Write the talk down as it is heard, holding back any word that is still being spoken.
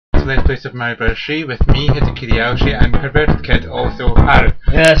Let's Play Super Mario Bros. 3 with me, Hitakiri Aoshi, and Perverted Kid, also Haru.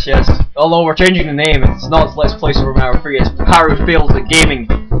 Yes, yes. Although we're changing the name, it's not Let's Play Super Mario 3, it's Haru Fails the Gaming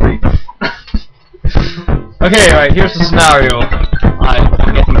 3. Okay, right, here's the scenario.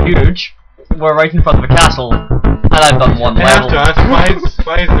 I'm getting huge. We're right in front of a castle, and I've done one I level. have to ask,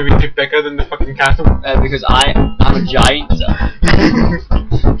 why is Luigi bigger than the fucking castle? Because I'm a giant.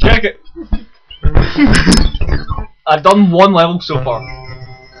 Check it. I've done one level so far.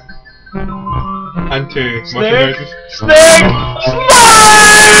 And two. Snake! Snake! Snake!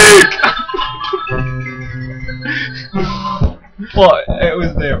 What? It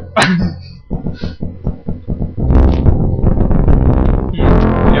was there.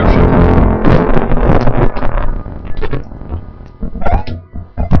 Airship.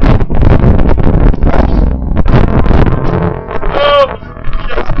 Oh!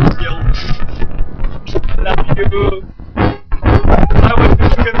 Yes, killed. Love you. I wish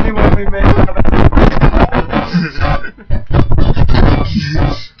this could be what we made of it.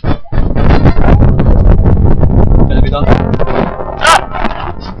 Gonna be done.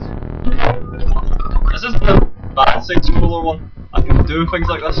 Ah! This is the bad 6-cooler one. I can do things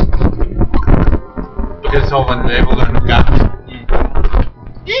like this. It's all one level and gap.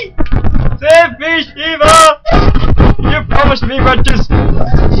 Save me, Shiva! You promised me riches!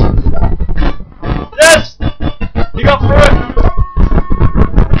 Yes! You got through it!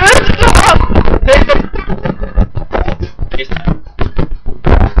 Take them! Taste them.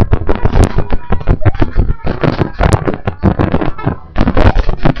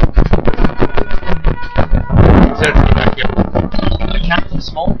 Certainly back here. The cat is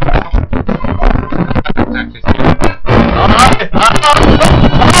small. Exactly.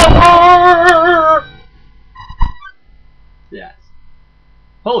 Yes.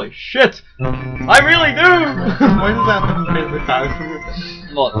 Holy shit! I really do! Why does that happen to the castle?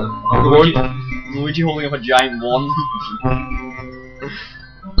 What? Luigi holding up a giant wand.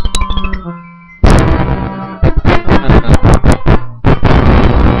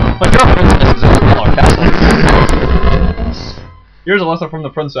 But your princess is in our castle. Here's a letter from the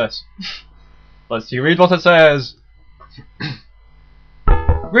princess. Let's see, read what it says.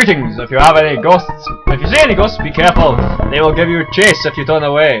 Greetings, if you have any ghosts, if you see any ghosts, be careful. They will give you chase if you turn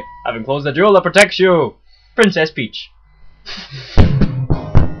away. I've enclosed a jewel that protects you. Princess Peach.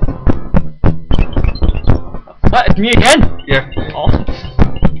 What, it's me again? Yeah. Awesome.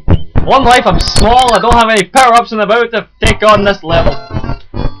 One life, I'm small, I don't have any power-ups and about to take on this level.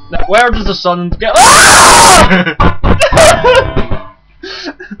 Now, where does the sun get— ah!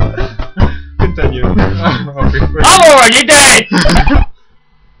 Continue. I'm already dead!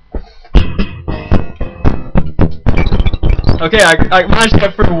 Okay, I managed to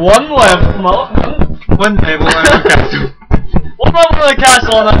get through one level. One level and a castle. One level in the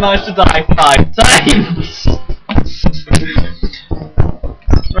castle and I managed to die 5 times!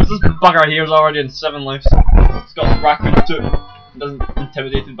 Whereas this bugger here is already in 7 lives. It's got raccoon too. It doesn't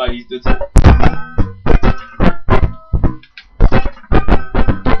intimidated by these dudes.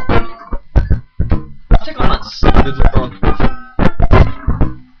 Take on that dude's front.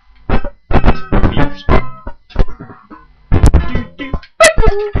 Fierce.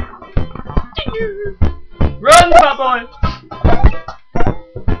 Run, fat boy!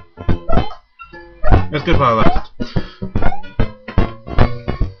 Let's get by that.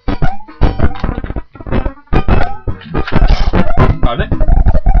 Pardon it?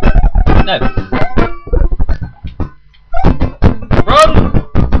 No. Run!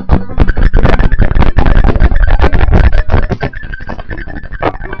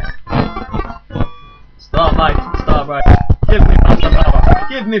 Starlight, starlight. Give me pasta power.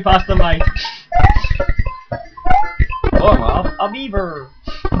 Give me pasta might. Oh, well, a beaver.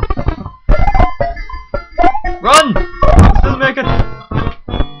 Run! Still make it.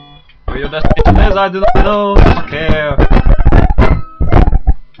 Where your destination is, I do not know. I don't care.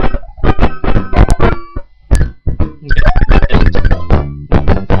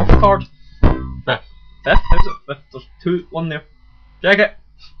 Off card. Fifth. Fifth? How's it? Fifth. There's one there. Check it.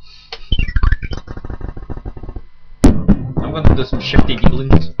 I'm going to do some shifty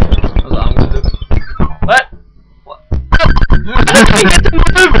dealings. That's what I'm going to do. What? What? I didn't get to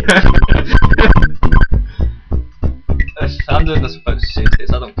move! I'm doing this without safety,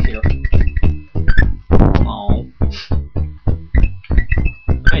 so I don't care. Oh.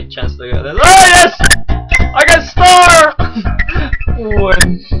 Any chance to get this? Oh yes! I got star! Win.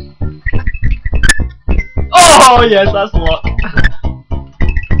 Oh yes, that's luck.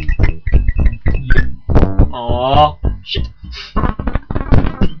 Aww. Shit.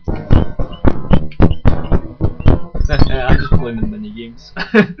 I'm just playing the mini games. virulence.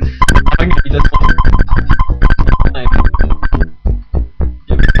 I'm gonna be this one.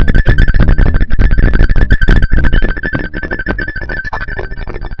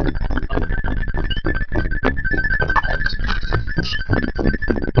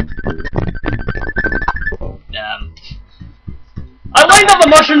 I lined up the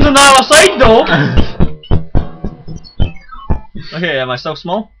mushrooms on the other side though! Okay, am I still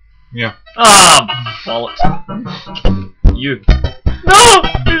small? Yeah. Ah, bollocks. You. No!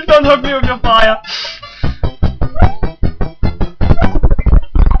 Please don't hug me with your fire!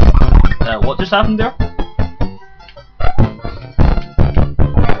 What just happened there?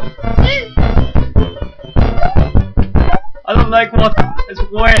 I don't like water. It's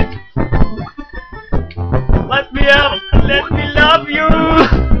wet. Let me out. Let me love you.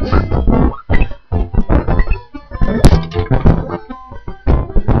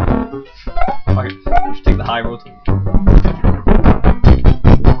 Okay, let's take the high road.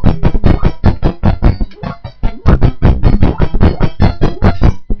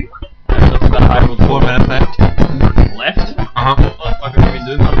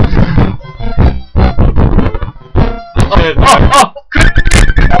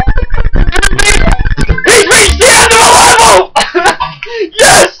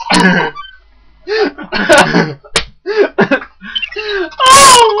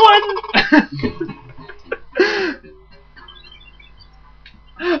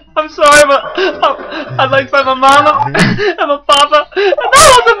 I'm sorry, but I'd like to find my mama and my papa, and no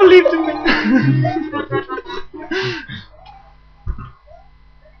one ever believed in me.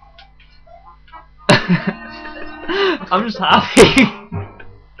 I'm just happy.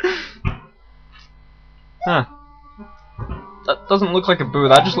 Huh. That doesn't look like a boo,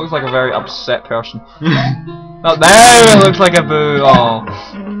 that just looks like a very upset person. Oh, there it looks like a boo. Oh,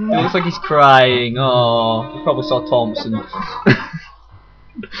 it looks like he's crying. Oh, you probably saw Thompson.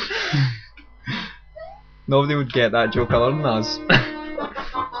 Nobody would get that joke other than us.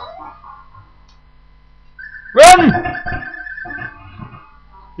 Run!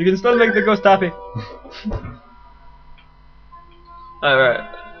 You can still make the ghost happy. Alright.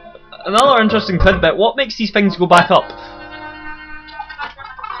 Another interesting tidbit, what makes these things go back up?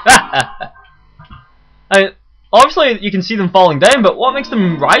 I mean, obviously you can see them falling down, but what makes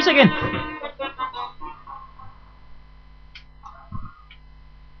them rise again?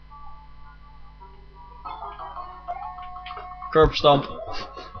 Curb stomp.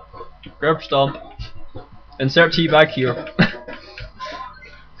 Curb stomp. Insert tea bag here.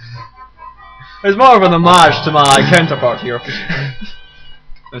 It's more of an homage to my counterpart here.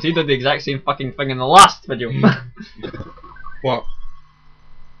 Because he did the exact same fucking thing in the last video. What?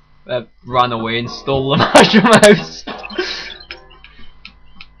 Ran away and stole the mushroom house.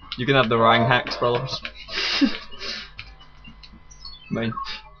 You can have the rang hacks, brothers. Mine.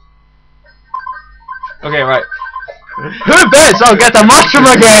 Okay, right. Who bets I'll get the mushroom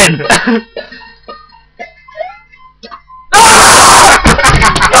again?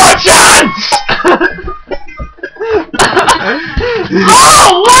 No chance!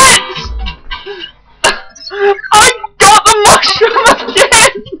 Oh, what? I got the mushroom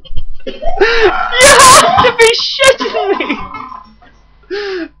again! You have to be shitting me!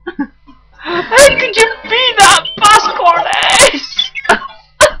 How could you be that fast, Cordes?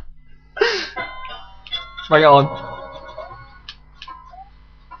 Bring it on.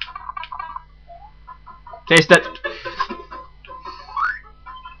 Taste it.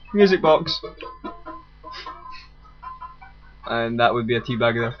 Music box. And that would be a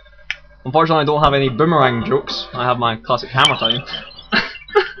teabag there. Unfortunately I don't have any boomerang jokes. I have my classic hammer time.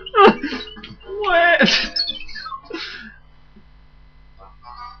 What?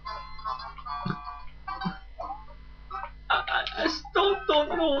 I still don't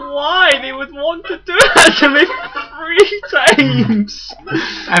know why they would want to do that to me 3 times.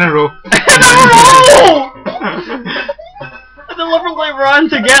 I don't know. I deliberately ran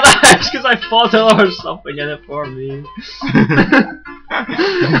to get the house because I thought there was something in it for me.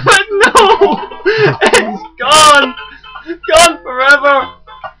 But no! It's gone! Gone forever!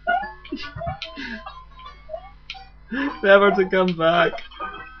 Never to come back.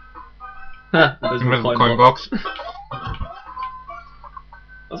 Huh, there's Where's my the coin box?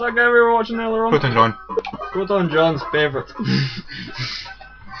 What's that guy we were watching earlier on? Proton John. Proton John's favourite.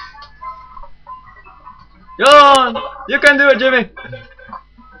 John! You can do it, Jimmy!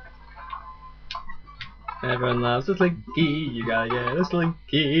 Everyone loves a slinky, you gotta get a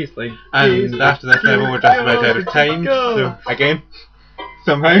slinky, slinky. And after this level we're just about out of time, so again,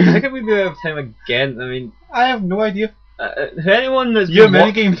 somehow. How can we be out of time again? I mean, I have no idea. If anyone that's Your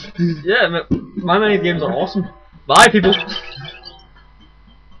mini games. Yeah, my mini games are awesome. Bye, people!